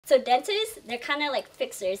So dentists, they're kind of like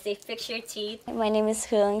fixers. They fix your teeth. My name is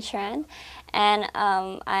Huong Tran, and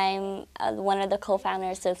I'm one of the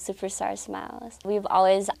co-founders of Superstar Smiles. We've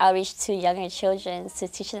always outreached to younger children to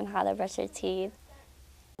teach them how to brush their teeth.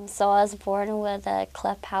 So I was born with a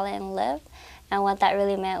cleft palate and lip, and what that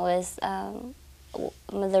really meant was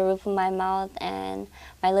the roof of my mouth and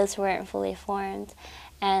my lips weren't fully formed.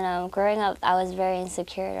 And growing up, I was very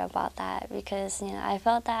insecure about that because, I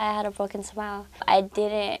felt that I had a broken smile. I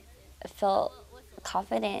didn't feel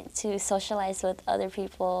confident to socialize with other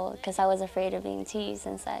people because I was afraid of being teased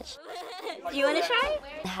and such. Do you want to try?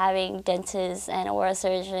 Having dentists and oral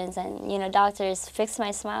surgeons and, doctors fix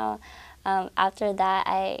my smile, after that,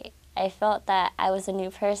 I felt that I was a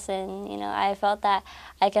new person. I felt that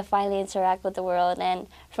I could finally interact with the world, and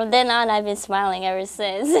from then on, I've been smiling ever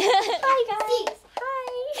since. Hi, guys.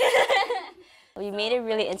 We made it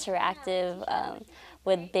really interactive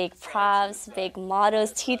with big props, big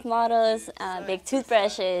models, teeth models, big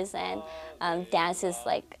toothbrushes, and dances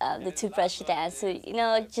like the toothbrush dance. So,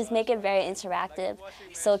 just make it very interactive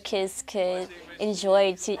so kids could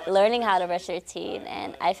enjoy learning how to brush their teeth.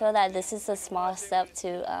 And I feel that this is a small step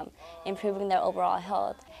to improving their overall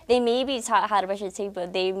health. They may be taught how to brush their teeth,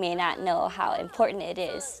 but they may not know how important it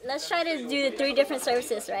is. Let's try to do the 3 different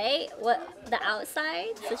surfaces, right? The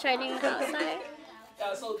outside? So try doing the outside.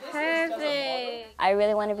 Perfect. I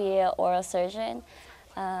really want to be an oral surgeon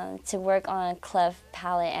to work on cleft,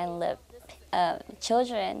 palate, and lip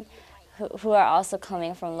children who are also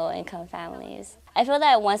coming from low-income families. I feel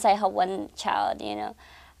that once I help one child,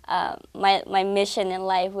 my mission in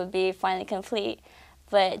life would be finally complete.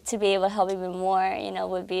 But to be able to help even more,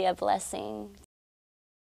 would be a blessing.